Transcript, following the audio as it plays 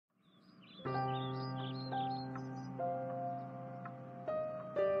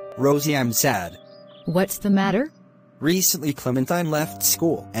Rosie, I'm sad. What's the matter? Recently Clementine left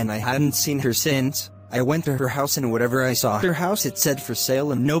school, and I hadn't seen her since. I went to her house and whatever I saw her house it said for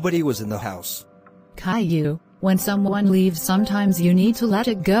sale and nobody was in the house. Caillou, when someone leaves sometimes you need to let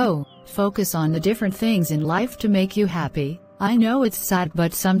it go. Focus on the different things in life to make you happy. I know it's sad,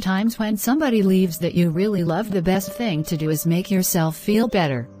 but sometimes when somebody leaves that you really love, the best thing to do is make yourself feel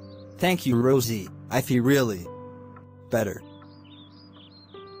better. Thank you, Rosie. I feel really better.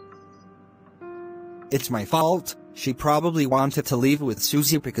 It's my fault. She probably wanted to leave with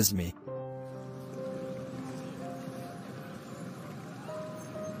Susie because of me.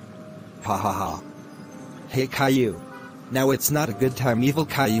 Ha ha ha. Hey Caillou. Now it's not a good time. Evil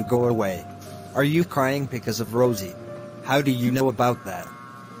Caillou, go away. Are you crying because of Rosie? How do you know about that?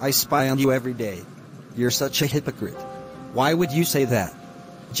 I spy on you every day. You're such a hypocrite. Why would you say that?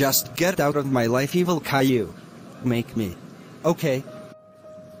 Just get out of my life, evil Caillou. Make me. Okay.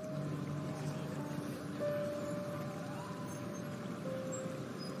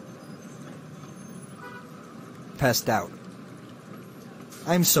 Passed out.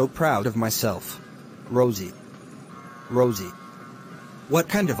 I'm so proud of myself. Rosie. Rosie. What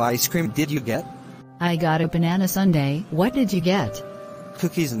kind of ice cream did you get? I got a banana sundae. What did you get?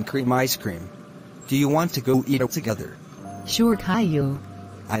 Cookies and cream ice cream. Do you want to go eat it together? Sure, Caillou.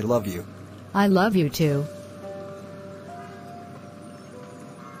 I love you. I love you too.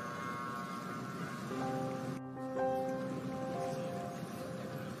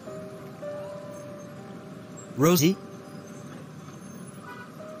 Rosie?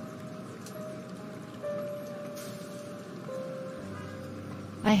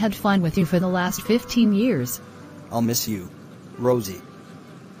 I had fun with you for the last 15 years. I'll miss you, Rosie.